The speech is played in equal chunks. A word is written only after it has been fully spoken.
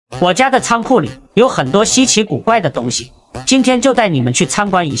我家的仓库里有很多稀奇古怪的东西，今天就带你们去参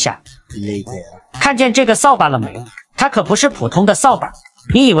观一下。看见这个扫把了没？它可不是普通的扫把，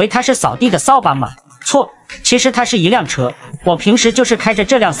你以为它是扫地的扫把吗？错，其实它是一辆车。我平时就是开着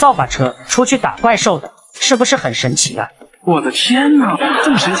这辆扫把车出去打怪兽的，是不是很神奇啊？我的天哪，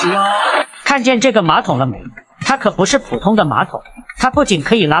这么神奇啊！看见这个马桶了没？它可不是普通的马桶，它不仅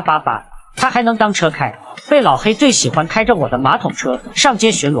可以拉粑粑，它还能当车开。贝老黑最喜欢开着我的马桶车上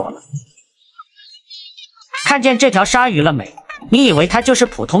街巡逻了。看见这条鲨鱼了没？你以为它就是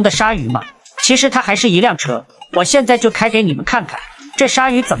普通的鲨鱼吗？其实它还是一辆车。我现在就开给你们看看，这鲨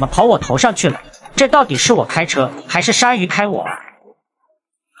鱼怎么跑我头上去了？这到底是我开车还是鲨鱼开我啊？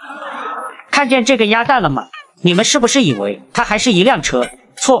看见这个鸭蛋了吗？你们是不是以为它还是一辆车？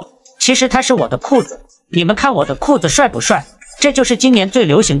错，其实它是我的裤子。你们看我的裤子帅不帅？这就是今年最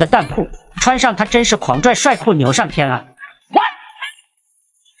流行的蛋裤，穿上它真是狂拽帅酷牛上天啊！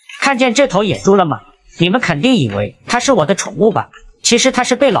看见这头野猪了吗？你们肯定以为它是我的宠物吧？其实它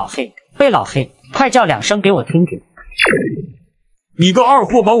是贝老黑。贝老黑，快叫2声给我听听！你个二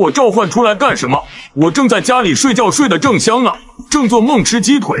货把我召唤出来干什么？我正在家里睡觉睡得正香呢，正做梦吃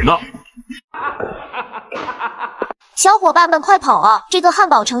鸡腿呢。小伙伴们快跑啊！这个汉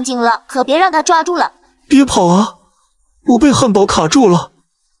堡成精了，可别让他抓住了。别跑啊！我被汉堡卡住了，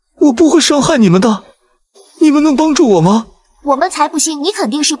我不会伤害你们的。你们能帮助我吗？我们才不信你肯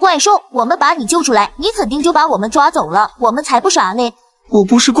定是怪兽，我们把你救出来，你肯定就把我们抓走了，我们才不傻呢。我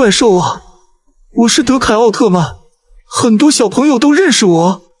不是怪兽啊，我是德凯奥特曼，很多小朋友都认识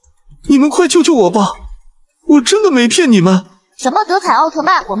我，你们快救救我吧！我真的没骗你们。什么德凯奥特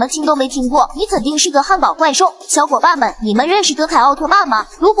曼，我们听都没听过，你肯定是个汉堡怪兽。小伙伴们，你们认识德凯奥特曼吗？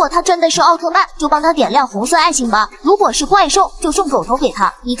如果他真的是奥特曼，就帮他点亮红色爱心吧；如果是怪兽，就送狗头给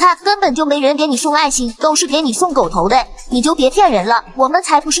他。你看，根本就没人给你送爱心，都是给你送狗头的，你就别骗人了。我们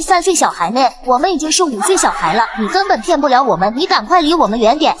才不是3岁小孩呢，我们已经是5岁小孩了，你根本骗不了我们，你赶快离我们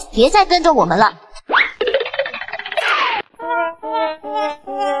远点，别再跟着我们了。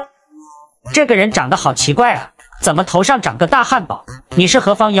这个人长得好奇怪啊！怎么头上长个大汉堡？你是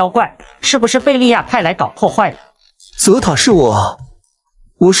何方妖怪？是不是贝利亚派来搞破坏的？泽塔是我啊，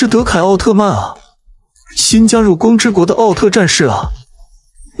我是德凯奥特曼啊，新加入光之国的奥特战士啊，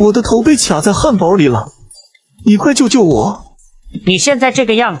我的头被卡在汉堡里了，你快救救我！你现在这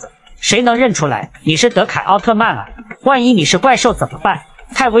个样子，谁能认出来你是德凯奥特曼啊？万一你是怪兽怎么办？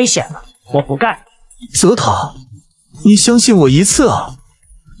太危险了，我不干。泽塔，你相信我一次啊！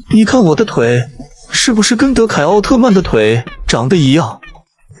你看我的腿。是不是跟德凯奥特曼的腿长得一样？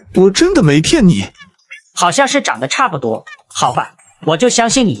我真的没骗你。好像是长得差不多。好吧，我就相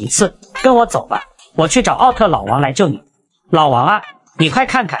信你一次。跟我走吧，我去找奥特老王来救你。老王啊，你快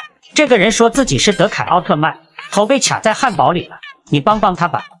看看，这个人说自己是德凯奥特曼，头被卡在汉堡里了，你帮帮他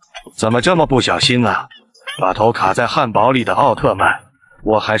吧。怎么这么不小心啊？把头卡在汉堡里的奥特曼，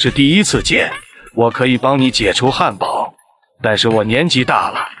我还是第一次见。我可以帮你解除汉堡，但是我年纪大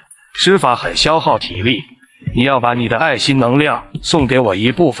了。施法很消耗体力，你要把你的爱心能量送给我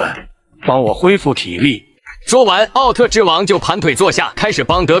一部分，帮我恢复体力。说完，奥特之王就盘腿坐下，开始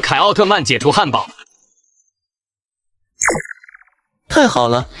帮德凯奥特曼解除汉堡。太好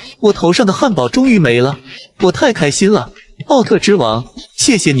了，我头上的汉堡终于没了，我太开心了！奥特之王，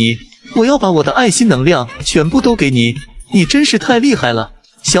谢谢你，我要把我的爱心能量全部都给你，你真是太厉害了！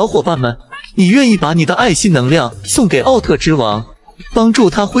小伙伴们，你愿意把你的爱心能量送给奥特之王？帮助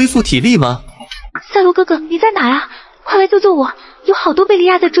他恢复体力吗？赛罗哥哥，你在哪呀？快来救救我！有好多贝利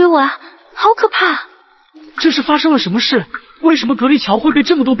亚在追我啊，好可怕！这是发生了什么事？为什么格力乔会被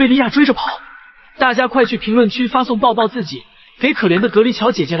这么多贝利亚追着跑？大家快去评论区发送抱抱自己，给可怜的格力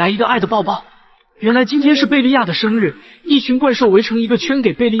乔姐姐来一个爱的抱抱。原来今天是贝利亚的生日，一群怪兽围成一个圈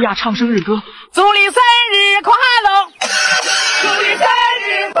给贝利亚唱生日歌。祝你生日快乐！祝你生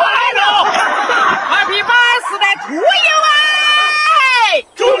日快乐 ！Happy birthday to you 啊！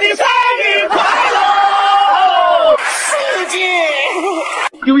祝你生日快乐！世界。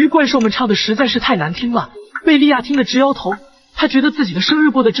由于怪兽们唱的实在是太难听了，贝利亚听得直摇头，他觉得自己的生日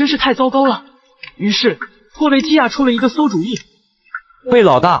过得真是太糟糕了。于是托雷基亚出了一个馊主意。贝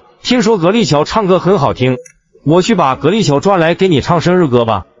老大，听说格力乔唱歌很好听，我去把格力乔抓来给你唱生日歌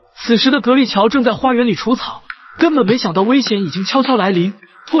吧。此时的格力乔正在花园里除草，根本没想到危险已经悄悄来临。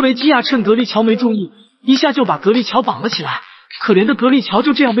托雷基亚趁格力乔没注意，一下就把格力乔绑了起来。可怜的格力乔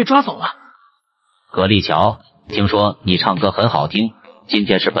就这样被抓走了。格力乔，听说你唱歌很好听，今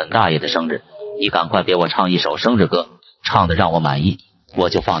天是本大爷的生日，你赶快给我唱一首生日歌，唱的让我满意，我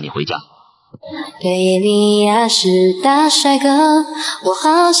就放你回家。贝利亚是大帅哥，我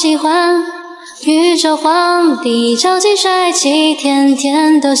好喜欢，宇宙皇帝超级帅气，天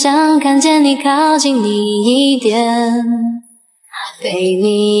天都想看见你靠近你一点。贝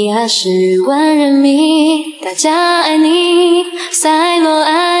利亚是万人迷，大家爱你，赛罗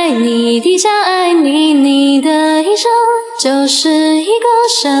爱你，地下爱你，你的一生就是一个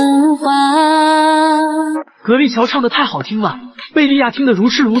神话。格力乔唱得太好听了，贝利亚听得如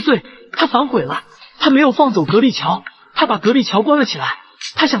痴如醉，他反悔了，他没有放走格力乔，他把格力乔关了起来，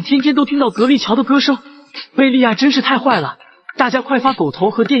他想天天都听到格力乔的歌声。贝利亚真是太坏了，大家快发狗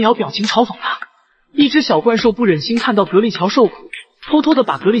头和电摇表情嘲讽他。一只小怪兽不忍心看到格力乔受苦，偷偷的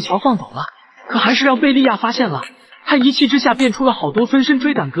把格力乔放走了，可还是让贝利亚发现了。他一气之下变出了好多分身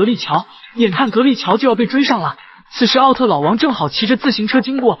追赶格力乔，眼看格力乔就要被追上了。此时奥特老王正好骑着自行车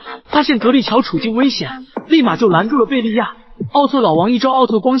经过，发现格力乔处境危险，立马就拦住了贝利亚。奥特老王一招奥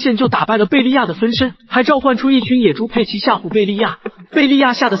特光线就打败了贝利亚的分身，还召唤出一群野猪佩奇吓唬贝利亚。贝利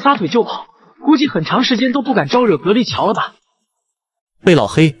亚吓得撒腿就跑，估计很长时间都不敢招惹格力乔了吧。贝老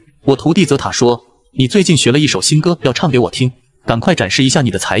黑，我徒弟泽塔说你最近学了一首新歌，要唱给我听，赶快展示一下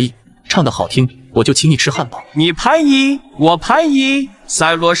你的才艺，唱得好听我就请你吃汉堡。你排一，我排一，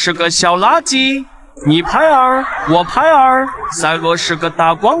赛罗是个小垃圾。你排二，我排二，赛罗是个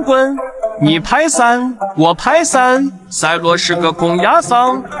大光棍。你排三，我排三，赛罗是个公鸭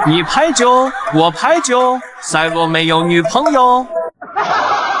桑。你排九，我排九，赛罗没有女朋友。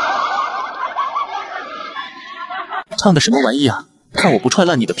唱的什么玩意啊？看我不踹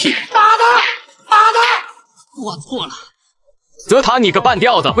烂你的屁股！打他！我错了。泽塔，你个半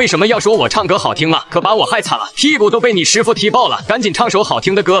吊子，为什么要说我唱歌好听了？可把我害惨了，屁股都被你师傅踢爆了，赶紧唱首好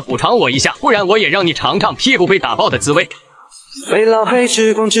听的歌补偿我一下，不然我也让你尝尝屁股被打爆的滋味。被老黑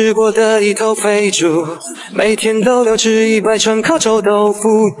吃光吃过的一头肥猪，每天都要吃100串烤臭豆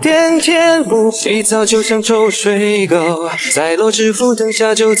腐，天天不洗澡就像臭水狗，赛罗制服等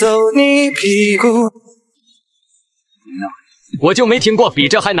下就揍你屁股。我就没听过比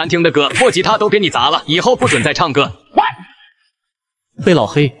这还难听的歌，破吉他都给你砸了，以后不准再唱歌。贝老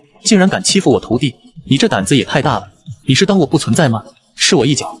黑竟然敢欺负我徒弟，你这胆子也太大了！你是当我不存在吗？吃我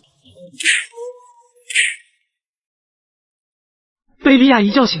一脚！贝利亚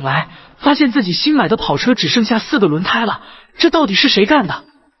一觉醒来，发现自己新买的跑车只剩下4个轮胎了，这到底是谁干的？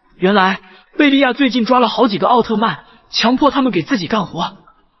原来贝利亚最近抓了好几个奥特曼，强迫他们给自己干活。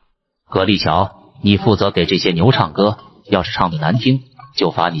格力乔，你负责给这些牛唱歌，要是唱的难听，就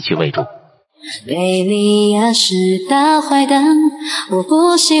罚你去喂猪。贝利亚是大坏蛋，我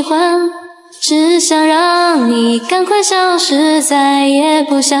不喜欢，只想让你赶快消失，再也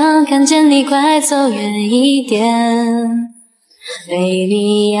不想看见你，快走远一点。贝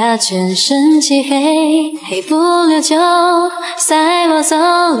利亚全身漆黑，黑不溜秋，赛罗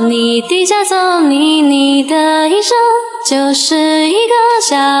揍你，地下揍你，你的一生就是一个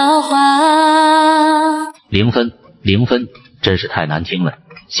笑话。0分，0分，真是太难听了。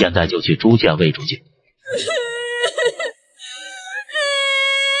现在就去猪圈喂猪去。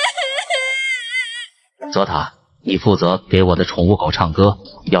泽塔，你负责给我的宠物狗唱歌，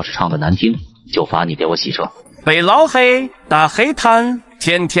要是唱的难听，就罚你给我洗车。被老黑大黑炭，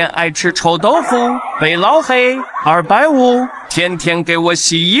天天爱吃臭豆腐。被老黑250，天天给我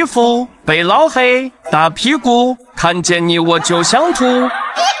洗衣服。被老黑大屁股，看见你我就想吐。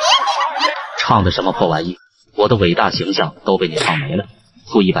唱的什么破玩意？我的伟大形象都被你唱没了。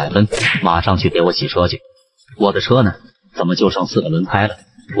负100分，马上去给我洗车去。我的车呢？怎么就剩4个轮胎了？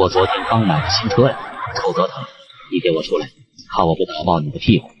我昨天刚买的新车呀！臭泽塔，你给我出来，看我不打爆你的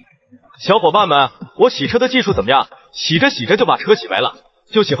屁股！小伙伴们，我洗车的技术怎么样？洗着洗着就把车洗没了，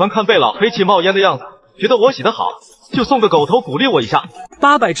就喜欢看贝老黑气冒烟的样子，觉得我洗得好，就送个狗头鼓励我一下。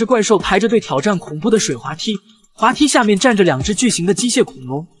800只怪兽排着队挑战恐怖的水滑梯，滑梯下面站着2只巨型的机械恐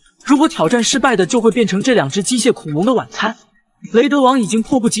龙，如果挑战失败的就会变成这2只机械恐龙的晚餐。雷德王已经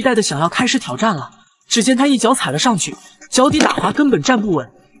迫不及待的想要开始挑战了，只见他一脚踩了上去，脚底打滑，根本站不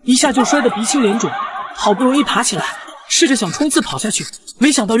稳，一下就摔得鼻青脸肿，好不容易爬起来，试着想冲刺跑下去，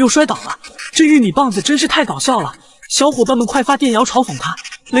没想到又摔倒了。这玉米棒子真是太搞笑了，小伙伴们快发电摇嘲讽他。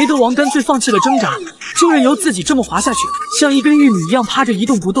雷德王干脆放弃了挣扎，就任由自己这么滑下去，像一根玉米一样趴着一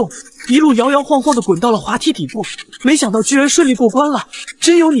动不动，一路摇摇晃晃的滚到了滑梯底部，没想到居然顺利过关了，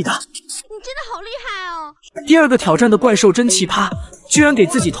真有你的！你真的好厉害哦！第2个挑战的怪兽真奇葩，居然给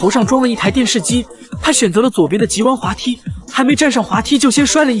自己头上装了一台电视机，他选择了左边的极弯滑梯，还没站上滑梯就先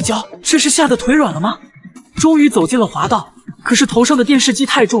摔了一跤，这是吓得腿软了吗？终于走进了滑道，可是头上的电视机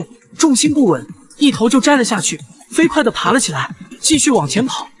太重，重心不稳，一头就摘了下去，飞快地爬了起来，继续往前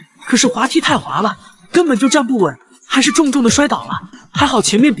跑，可是滑梯太滑了，根本就站不稳，还是重重的摔倒了。还好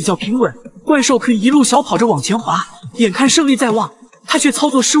前面比较平稳，怪兽可以一路小跑着往前滑，眼看胜利在望，他却操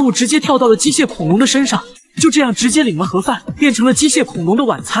作失误，直接跳到了机械恐龙的身上，就这样直接领了盒饭，变成了机械恐龙的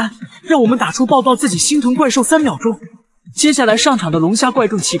晚餐。让我们打出抱抱自己心疼怪兽3秒钟。接下来上场的龙虾怪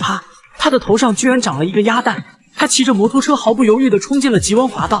更奇葩，他的头上居然长了一个鸭蛋。他骑着摩托车毫不犹豫地冲进了急弯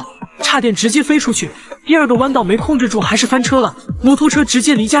滑道，差点直接飞出去。第二个弯道没控制住，还是翻车了，摩托车直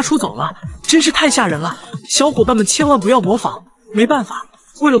接离家出走了，真是太吓人了。小伙伴们千万不要模仿，没办法，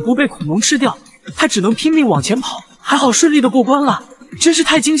为了不被恐龙吃掉，他只能拼命往前跑，还好顺利的过关了，真是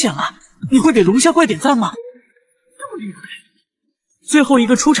太惊险了。你会给龙虾怪点赞吗？这么厉害。最后一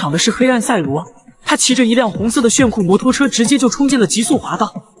个出场的是黑暗赛罗，他骑着一辆红色的炫酷摩托车，直接就冲进了极速滑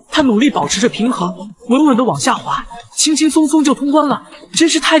道。他努力保持着平衡，稳稳的往下滑，轻轻松松就通关了，真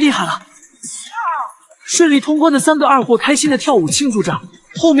是太厉害了。顺利通关的3个二货开心的跳舞庆祝着，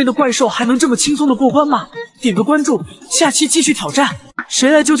后面的怪兽还能这么轻松的过关吗？点个关注，下期继续挑战。谁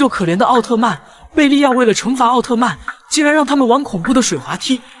来救救可怜的奥特曼？贝利亚为了惩罚奥特曼，竟然让他们玩恐怖的水滑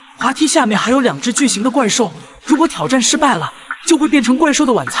梯，滑梯下面还有2只巨型的怪兽，如果挑战失败了，就会变成怪兽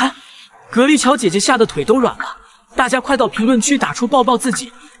的晚餐。格力乔姐姐吓得腿都软了，大家快到评论区打出抱抱自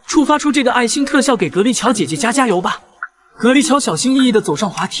己，触发出这个爱心特效，给格力乔姐姐加油吧！格力乔小心翼翼地走上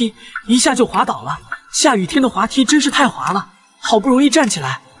滑梯，一下就滑倒了。下雨天的滑梯真是太滑了，好不容易站起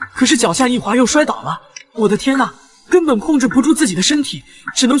来，可是脚下一滑又摔倒了。我的天哪，根本控制不住自己的身体，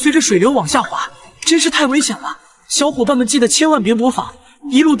只能随着水流往下滑，真是太危险了。小伙伴们记得千万别模仿，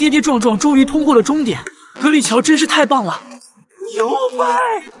一路跌跌撞撞，终于通过了终点。格力乔真是太棒了，牛掰！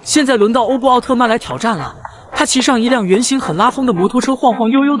现在轮到欧布奥特曼来挑战了。他骑上一辆圆形很拉风的摩托车，晃晃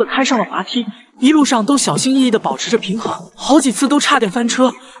悠悠地开上了滑梯，一路上都小心翼翼地保持着平衡，好几次都差点翻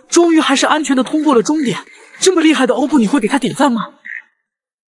车，终于还是安全地通过了终点。这么厉害的欧布，你会给他点赞吗？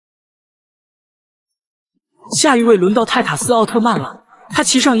下一位轮到泰塔斯奥特曼了，他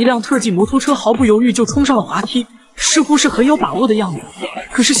骑上一辆特技摩托车，毫不犹豫就冲上了滑梯，似乎是很有把握的样子。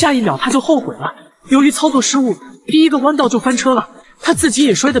可是下一秒他就后悔了，由于操作失误，第一个弯道就翻车了，他自己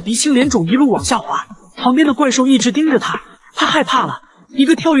也摔得鼻青脸肿，一路往下滑。旁边的怪兽一直盯着他，他害怕了，一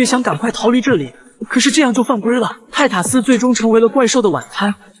个跳跃想赶快逃离这里，可是这样就犯规了。泰塔斯最终成为了怪兽的晚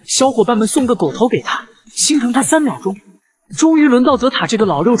餐，小伙伴们送个狗头给他，心疼他3秒钟。终于轮到泽塔这个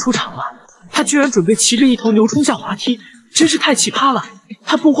老六出场了，他居然准备骑着一头牛冲下滑梯，真是太奇葩了。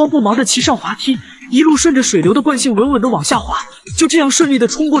他不慌不忙地骑上滑梯，一路顺着水流的惯性稳稳地往下滑，就这样顺利地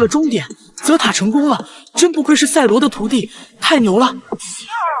冲过了终点。泽塔成功了，真不愧是赛罗的徒弟，太牛了。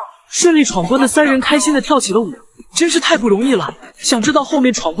顺利闯关的3人开心地跳起了舞，真是太不容易了。想知道后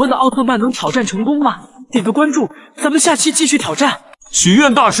面闯关的奥特曼能挑战成功吗？点个关注，咱们下期继续挑战。许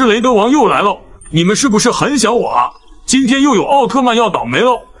愿大师雷德王又来了，你们是不是很想我啊？今天又有奥特曼要倒霉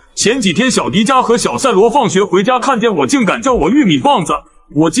了。前几天小迪迦和小赛罗放学回家看见我，竟敢叫我玉米棒子，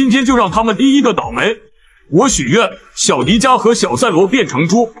我今天就让他们第一个倒霉。我许愿小迪迦和小赛罗变成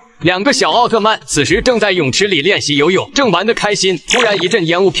猪。2个小奥特曼此时正在泳池里练习游泳，正玩得开心，突然一阵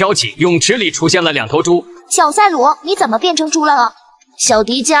烟雾飘起，泳池里出现了2头猪。小赛罗，你怎么变成猪了？小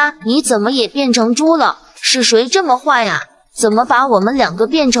迪迦，你怎么也变成猪了？是谁这么坏呀？怎么把我们2个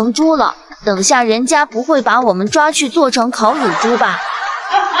变成猪了？等下人家不会把我们抓去做成烤乳猪吧？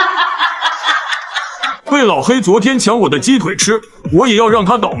被老黑昨天抢我的鸡腿吃，我也要让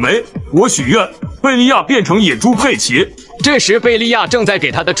他倒霉。我许愿贝利亚变成野猪佩奇。这时贝利亚正在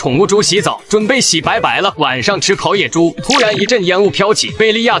给他的宠物猪洗澡，准备洗白白了，晚上吃烤野猪。突然一阵烟雾飘起，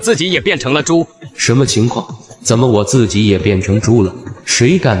贝利亚自己也变成了猪。什么情况？怎么我自己也变成猪了？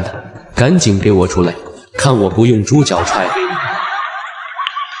谁干的？赶紧给我出来，看我不用猪脚踹给你！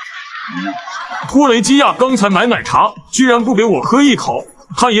托雷基亚刚才买奶茶，居然不给我喝一口，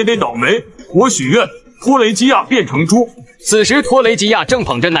他也得倒霉。我许愿托雷基亚变成猪。此时托雷基亚正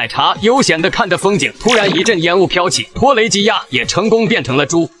捧着奶茶悠闲地看着风景，突然一阵烟雾飘起，托雷基亚也成功变成了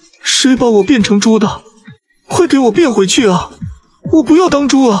猪。谁把我变成猪的？快给我变回去啊！我不要当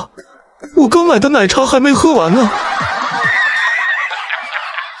猪啊！我刚买的奶茶还没喝完呢。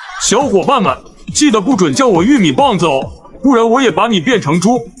小伙伴们，记得不准叫我玉米棒子哦，不然我也把你变成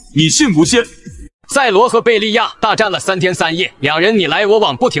猪，你信不信？赛罗和贝利亚大战了3天3夜，2人你来我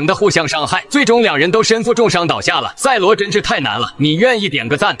往，不停的互相伤害，最终2人都身负重伤倒下了。赛罗真是太难了，你愿意点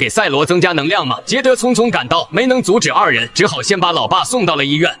个赞给赛罗增加能量吗？杰德匆匆赶到，没能阻止2人，只好先把老爸送到了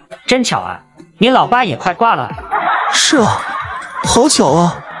医院。真巧啊，你老爸也快挂了。是啊，好巧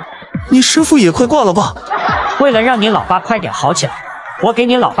啊，你师傅也快挂了吧？为了让你老爸快点好起来，我给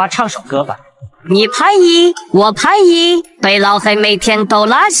你老爸唱首歌吧。你拍1，我拍1，被老黑每天都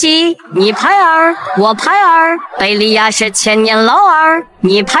拉稀。你拍2，我拍2，贝利亚是千年老二。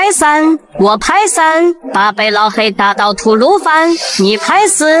你拍3，我拍3，把被老黑打到吐鲁番。你拍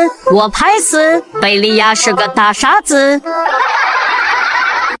4，我拍4，贝利亚是个大傻子。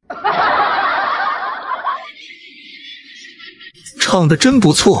唱得真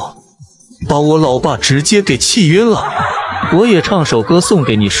不错，把我老爸直接给气晕了。我也唱首歌送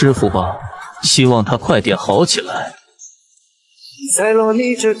给你师傅吧，希望他快点好起来。赛罗，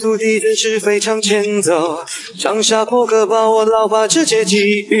你这徒弟真是非常欠揍，唱下破歌把我老爸直接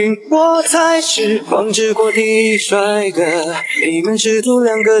击晕。我才是光之国第一帅哥，你们师徒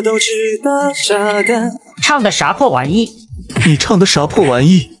两个都是大傻蛋。唱的啥破玩意？你唱的啥破玩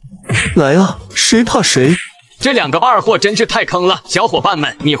意？来啊，谁怕谁？这两个二货真是太坑了，小伙伴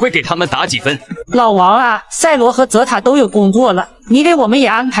们，你会给他们打几分？老王啊，赛罗和泽塔都有工作了，你给我们也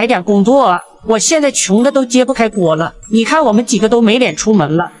安排点工作啊！我现在穷的都揭不开锅了，你看我们几个都没脸出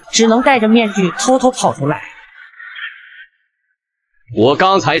门了，只能戴着面具偷偷跑出来。我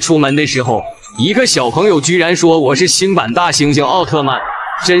刚才出门的时候，一个小朋友居然说我是新版大猩猩奥特曼，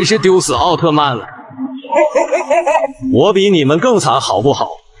真是丢死奥特曼了。我比你们更惨好不好？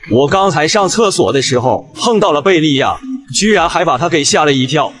我刚才上厕所的时候碰到了贝利亚，居然还把他给吓了一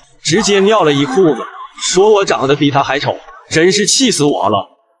跳，直接尿了一裤子，说我长得比他还丑，真是气死我了。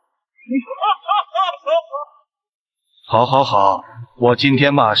好，我今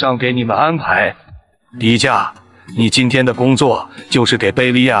天马上给你们安排。迪迦，你今天的工作就是给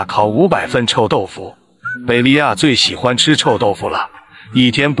贝利亚烤500份臭豆腐。贝利亚最喜欢吃臭豆腐了，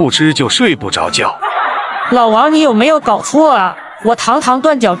一天不吃就睡不着觉。老王，你有没有搞错啊？我堂堂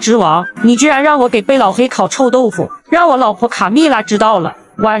断脚之王，你居然让我给贝老黑烤臭豆腐，让我老婆卡蜜拉知道了，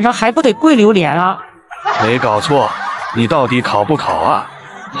晚上还不得跪榴莲啊？没搞错，你到底烤不烤啊？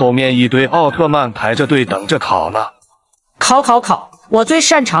后面一堆奥特曼排着队等着烤呢。烤，我最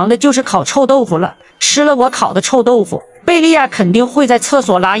擅长的就是烤臭豆腐了。吃了我烤的臭豆腐，贝利亚肯定会在厕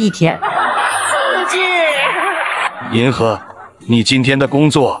所拉一天。银河，你今天的工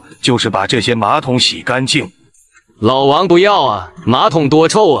作就是把这些马桶洗干净。老王不要啊，马桶多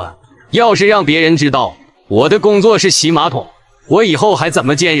臭啊！要是让别人知道我的工作是洗马桶，我以后还怎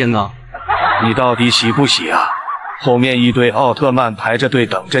么见人呢？你到底洗不洗啊？后面一堆奥特曼排着队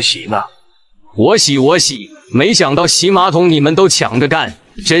等着洗呢。我洗，没想到洗马桶你们都抢着干，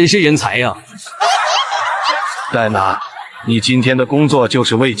真是人才呀！在哪？你今天的工作就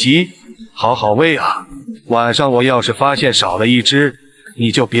是喂鸡，好好喂啊！晚上我要是发现少了一只，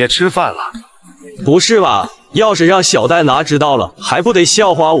你就别吃饭了。不是吧？要是让小戴拿知道了，还不得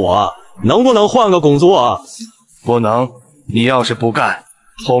笑话我？能不能换个工作啊？不能，你要是不干，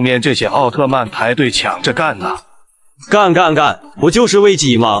后面这些奥特曼排队抢着干呢。干，不就是喂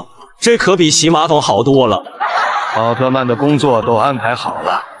鸡吗？这可比洗马桶好多了。奥特曼的工作都安排好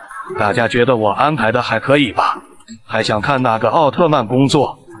了，大家觉得我安排的还可以吧？还想看哪个奥特曼工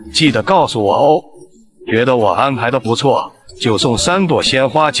作？记得告诉我哦。觉得我安排的不错，就送3朵鲜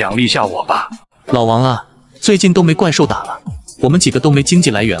花奖励下我吧。老王啊，最近都没怪兽打了，我们几个都没经济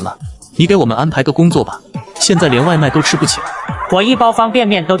来源了，你给我们安排个工作吧，现在连外卖都吃不起了。我1包方便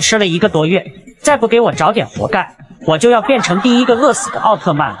面都吃了1个多月，再不给我找点活干，我就要变成第一个饿死的奥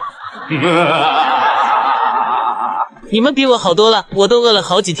特曼了。你们比我好多了，我都饿了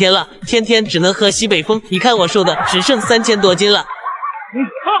好几天了，天天只能喝西北风，你看我瘦的只剩3000多斤了。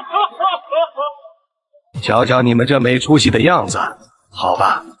瞧瞧你们这没出息的样子，好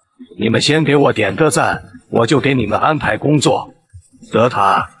吧，你们先给我点个赞，我就给你们安排工作。德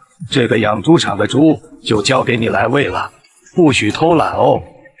塔，这个养猪场的猪就交给你来喂了，不许偷懒哦。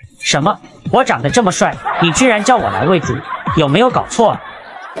什么？我长得这么帅，你居然叫我来喂猪，有没有搞错？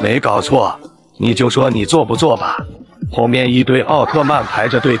没搞错，你就说你做不做吧。后面一堆奥特曼排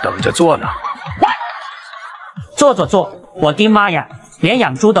着队等着做呢。做，我的妈呀，连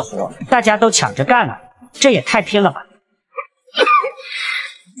养猪的活大家都抢着干了，这也太拼了吧。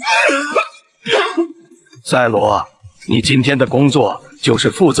赛罗，你今天的工作就是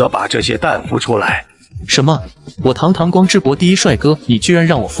负责把这些蛋孵出来。什么？我堂堂光之国第一帅哥，你居然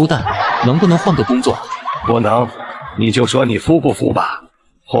让我孵蛋，能不能换个工作？不能，你就说你孵不孵吧。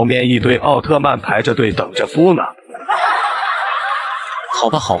后面一堆奥特曼排着队等着孵呢。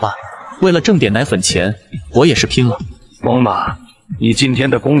好吧，为了挣点奶粉钱，我也是拼了。猛犸，你今天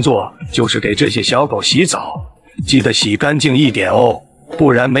的工作就是给这些小狗洗澡，记得洗干净一点哦，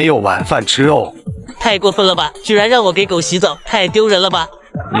不然没有晚饭吃哦。太过分了吧，居然让我给狗洗澡，太丢人了吧。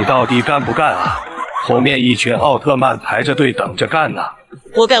你到底干不干啊？后面一群奥特曼排着队等着干呢。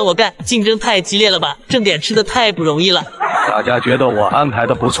我干，竞争太激烈了吧，挣点吃的太不容易了。大家觉得我安排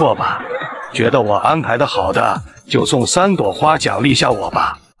的不错吧？觉得我安排的好的，就送3朵花奖励下我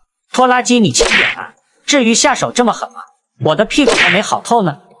吧。拖拉机，你轻点啊！至于下手这么狠吗？我的屁股还没好透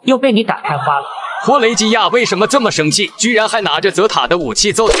呢，又被你打开花了。托雷基亚为什么这么生气？居然还拿着泽塔的武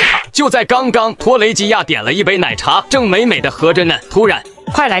器揍泽塔！就在刚刚，托雷基亚点了一杯奶茶，正美美的喝着呢。突然，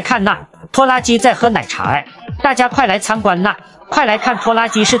快来看那，拖拉机在喝奶茶哎！大家快来参观那，快来看拖拉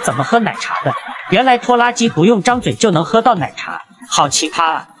机是怎么喝奶茶的。原来拖拉机不用张嘴就能喝到奶茶，好奇葩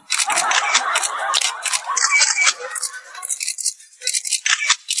啊！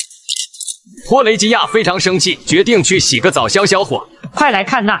拖雷基亚非常生气，决定去洗个澡消消火。快来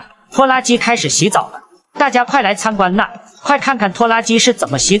看那，拖拉机开始洗澡了，大家快来参观那，快看看拖拉机是怎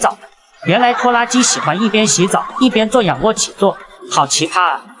么洗澡的。原来拖拉机喜欢一边洗澡一边做仰卧起坐，好奇葩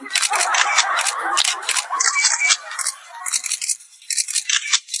啊！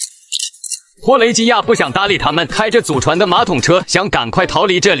拖雷基亚不想搭理他们，开着祖传的马桶车，想赶快逃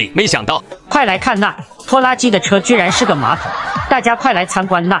离这里，没想到，快来看那，拖拉机的车居然是个马桶，大家快来参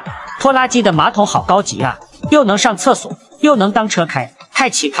观那，拖拉机的马桶好高级啊，又能上厕所，又能当车开，太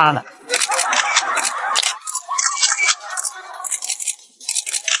奇葩了。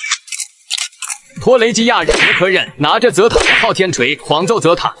拖雷基亚忍无可忍，拿着泽塔的昊天锤狂揍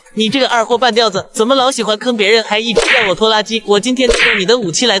泽塔。你这个二货半吊子，怎么老喜欢坑别人，还一直叫我拖拉机？我今天就用你的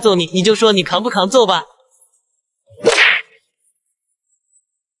武器来揍你，你就说你扛不扛揍吧。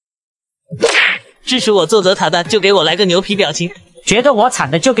支持我揍泽塔的就给我来个牛皮表情，觉得我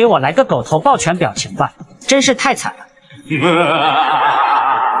惨的就给我来个狗头抱拳表情吧，真是太惨了。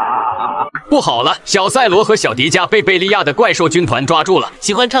不好了，小赛罗和小迪迦被贝利亚的怪兽军团抓住了。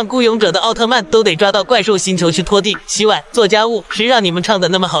喜欢唱孤勇者的奥特曼都得抓到怪兽星球去拖地、洗碗、做家务，谁让你们唱的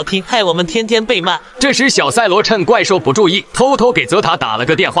那么好听，害我们天天被骂。这时小赛罗趁怪兽不注意，偷偷给泽塔打了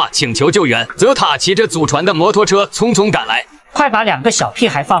个电话，请求救援。泽塔骑着祖传的摩托车匆匆赶来，快把两个小屁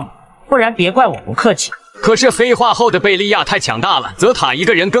孩放了，不然别怪我不客气。可是黑化后的贝利亚太强大了，泽塔一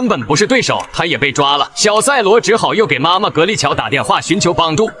个人根本不是对手，他也被抓了。小赛罗只好又给妈妈格丽乔打电话寻求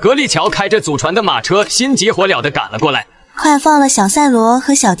帮助。格丽乔开着祖传的马车，心急火燎地赶了过来。快放了小赛罗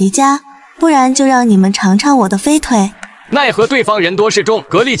和小迪迦，不然就让你们尝尝我的飞腿。奈何对方人多势众，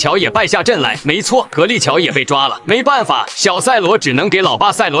格丽乔也败下阵来。没错，格丽乔也被抓了。没办法，小赛罗只能给老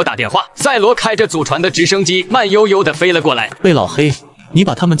爸赛罗打电话。赛罗开着祖传的直升机，慢悠悠地飞了过来。喂，老黑，你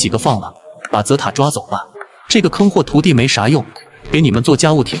把他们几个放了，把泽塔抓走吧。这个坑货徒弟没啥用，给你们做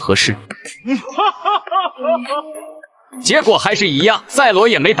家务挺合适。结果还是一样，赛罗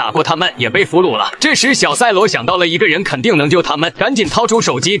也没打过他们，也被俘虏了。这时小赛罗想到了一个人肯定能救他们，赶紧掏出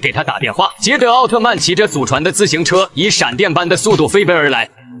手机给他打电话。捷德奥特曼骑着祖传的自行车，以闪电般的速度飞奔而来。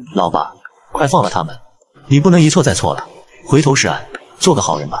老爸，快放了他们，你不能一错再错了，回头是岸，做个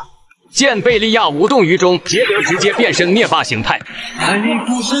好人吧。见贝利亚无动于衷，捷德直接变身灭霸形态。爱你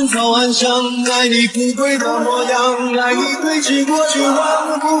不深草暗香，爱你不跪的模样，爱你对峙过绝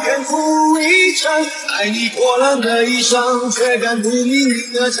望，不肯负一场，爱你破烂的衣裳，却敢不命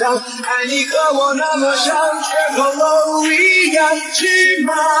运的枪，爱你和我那么像，却和蝼一样，骑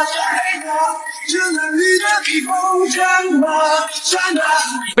马太大，这褴褛的披风战马战马。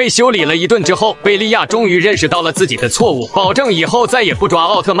被修理了一顿之后，贝利亚终于认识到了自己的错误，保证以后再也不抓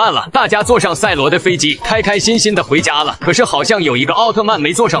奥特曼了。大家坐上赛罗的飞机，开开心心的回家了。可是好像有一个奥特曼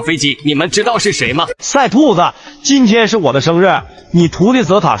没坐上飞机，你们知道是谁吗？赛兔子，今天是我的生日，你徒弟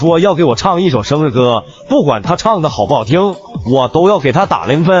泽塔说要给我唱一首生日歌，不管他唱的好不好听，我都要给他打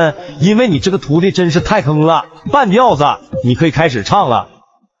0分，因为你这个徒弟真是太坑了。半吊子，你可以开始唱了。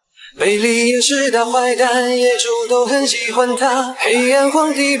贝利亚是大坏蛋，野猪都很喜欢他。黑暗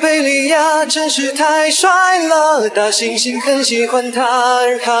皇帝贝利亚真是太帅了，大猩猩很喜欢他，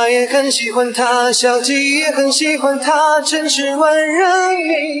而他也很喜欢他，小鸡也很喜欢他，真是万人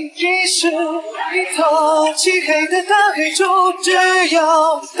迷。一是一头漆黑的大黑猪，只有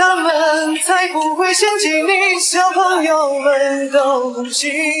他们才不会嫌弃你，小朋友们都不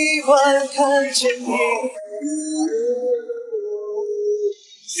喜欢看见你。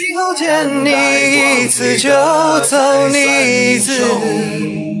以后见你一次就揍你一次。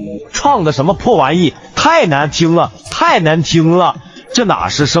唱的什么破玩意，太难听了，太难听了！这哪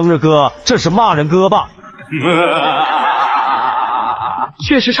是生日歌，这是骂人歌吧？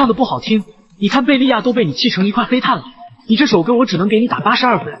确实唱的不好听，你看贝利亚都被你气成一块灰炭了。你这首歌我只能给你打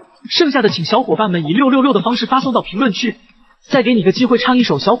82分，剩下的请小伙伴们以666的方式发送到评论区，再给你个机会唱一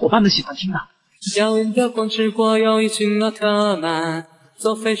首小伙伴们喜欢听的。耀眼的光之国有一群奥特曼，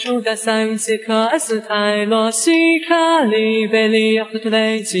做飞鼠大赛，杰克、艾斯泰罗、西卡里、贝利亚和图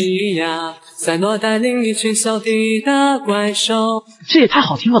雷基亚，赛罗带领一群小弟的怪兽。这也太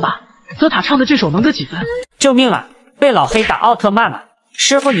好听了吧！泽塔唱的这首能得几分？救命啊！被老黑打奥特曼了！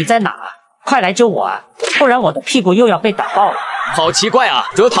师傅你在哪啊？快来救我啊！不然我的屁股又要被打爆了。好奇怪啊，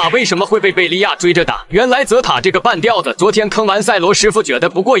泽塔为什么会被贝利亚追着打？原来泽塔这个半吊子，昨天坑完赛罗师傅觉得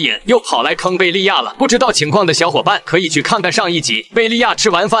不过瘾，又跑来坑贝利亚了。不知道情况的小伙伴可以去看看上一集。贝利亚吃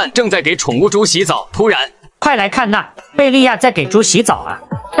完饭正在给宠物猪洗澡，突然，快来看那，贝利亚在给猪洗澡啊！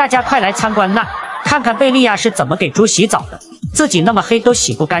大家快来参观那，看看贝利亚是怎么给猪洗澡的。自己那么黑都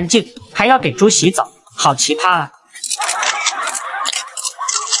洗不干净，还要给猪洗澡，好奇葩啊！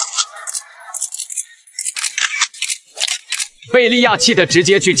贝利亚气得直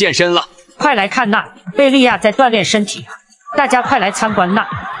接去健身了，快来看那，贝利亚在锻炼身体啊！大家快来参观那，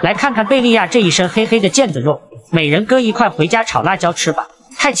来看看贝利亚这一身黑黑的腱子肉，每人割一块回家炒辣椒吃吧，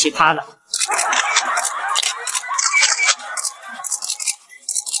太奇葩了！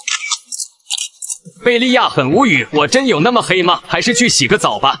贝利亚很无语，我真有那么黑吗？还是去洗个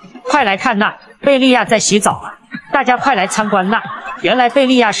澡吧。快来看那，贝利亚在洗澡啊！大家快来参观那，原来贝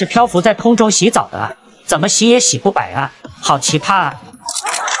利亚是漂浮在空中洗澡的啊！怎么洗也洗不白啊，好奇葩啊！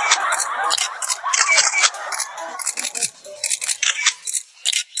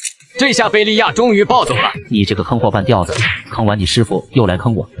这下贝利亚终于暴走了。你这个坑货半吊子，坑完你师傅又来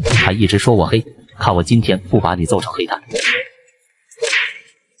坑我，还一直说我黑，看我今天不把你揍成黑炭！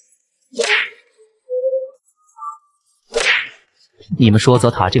你们说泽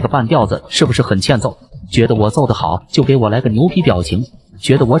塔这个半吊子是不是很欠揍？觉得我揍得好就给我来个牛皮表情，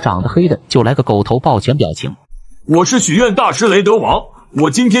觉得我长得黑的就来个狗头抱拳表情。我是许愿大师雷德王，我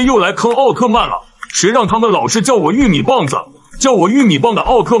今天又来坑奥特曼了，谁让他们老是叫我玉米棒子，叫我玉米棒的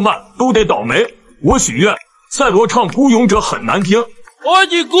奥特曼都得倒霉。我许愿，赛罗唱孤勇者很难听。爱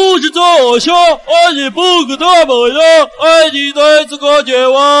你故事这么笑，爱你不可那么样，爱你对这个绝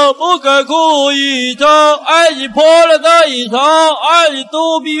望不敢哭一场，爱你破了那一场，爱你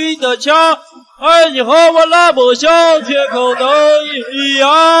躲避避的枪，爱你和我那么像，缺口都一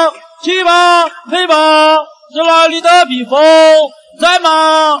样。骑马飞马是哪里的披风？在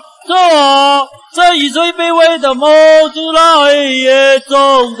吗？这我这一最卑微的梦，是那黑夜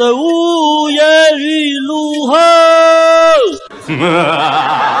中的无言与怒吼。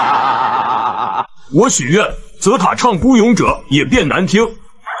我许愿，泽塔唱孤勇者也变难听。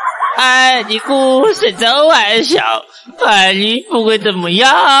爱你故事真玩笑，爱你不会怎么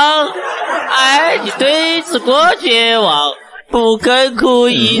样，爱你对此过绝望，不肯哭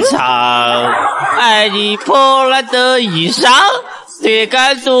一场，爱你破烂的衣裳，却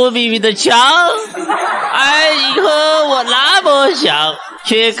敢躲避避的枪，爱你和我那么像，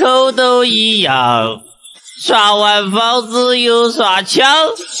缺口都一样。耍完房子又耍枪，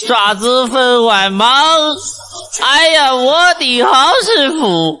耍子分完忙。哎呀，我的好师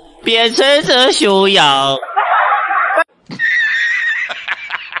傅变成这熊样，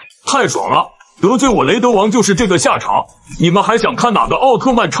太爽了！得罪我雷德王就是这个下场。你们还想看哪个奥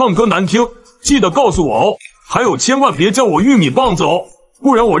特曼唱歌难听？记得告诉我哦。还有，千万别叫我玉米棒子哦，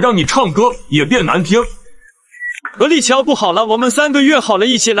不然我让你唱歌也变难听。格力乔不好了，我们3个约好了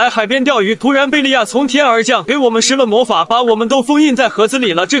一起来海边钓鱼，突然贝利亚从天而降，给我们施了魔法，把我们都封印在盒子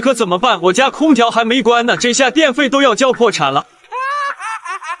里了，这可怎么办？我家空调还没关呢，这下电费都要交破产了。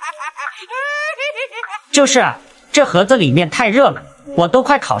就是啊，这盒子里面太热了，我都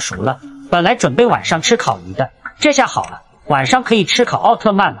快烤熟了。本来准备晚上吃烤鱼的，这下好了，晚上可以吃烤奥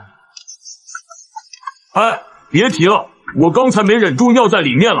特曼了。哎，别提了，我刚才没忍住尿在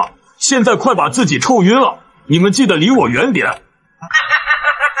里面了，现在快把自己臭晕了。你们记得离我远点。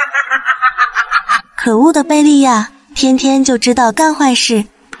可恶的贝利亚，天天就知道干坏事。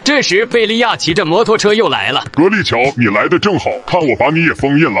这时贝利亚骑着摩托车又来了。格力乔，你来的正好，看我把你也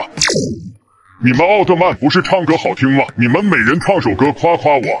封印了。你们奥特曼不是唱歌好听吗？你们每人唱首歌夸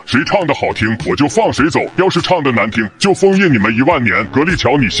夸我，谁唱的好听我就放谁走，要是唱的难听就封印你们1万年。格力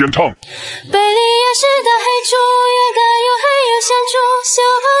乔，你先唱。贝利亚是大黑猪，勇敢又黑又像猪，小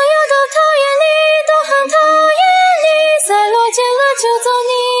朋友都讨厌你，都很讨厌你。赛罗见了就揍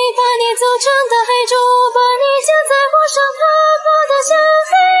你，把你揍成大黑猪，把你夹在火上烤，烤得像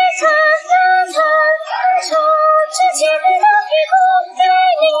黑炭，黑炭很臭，只切你的皮肤给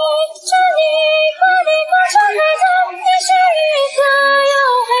你，这里把你裹成黑炭，你是一个又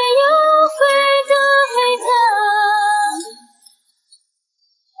黑又灰的黑炭。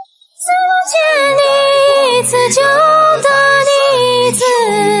赛罗见你一次就打你一次。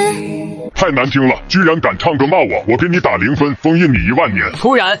太难听了，居然敢唱歌骂我，我给你打0分，封印你1万年。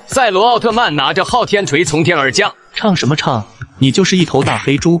突然，赛罗奥特曼拿着昊天锤从天而降。唱什么唱？你就是一头大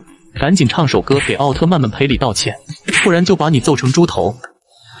黑猪，赶紧唱首歌给奥特曼们赔礼道歉，不然就把你揍成猪头。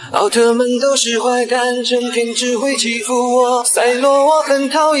奥特曼都是坏蛋，整天只会欺负我。赛罗，我很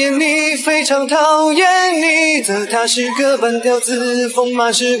讨厌你，非常讨厌你。泽塔是个半吊子，风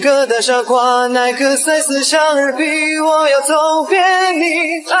马是个大傻瓜，奈克赛斯想而逼，我要走遍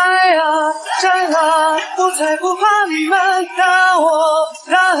你。来啊，战啊，我才不怕你们打我，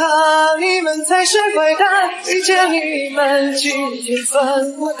打啊，你们才是坏蛋，遇见你们今天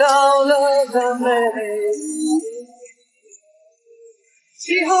算我到了大美。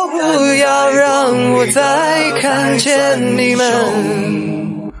以后不要让我再看见你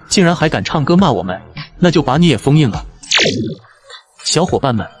们。竟然还敢唱歌骂我们，那就把你也封印了。小伙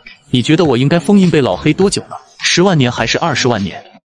伴们，你觉得我应该封印被老黑多久呢？10万年还是20万年？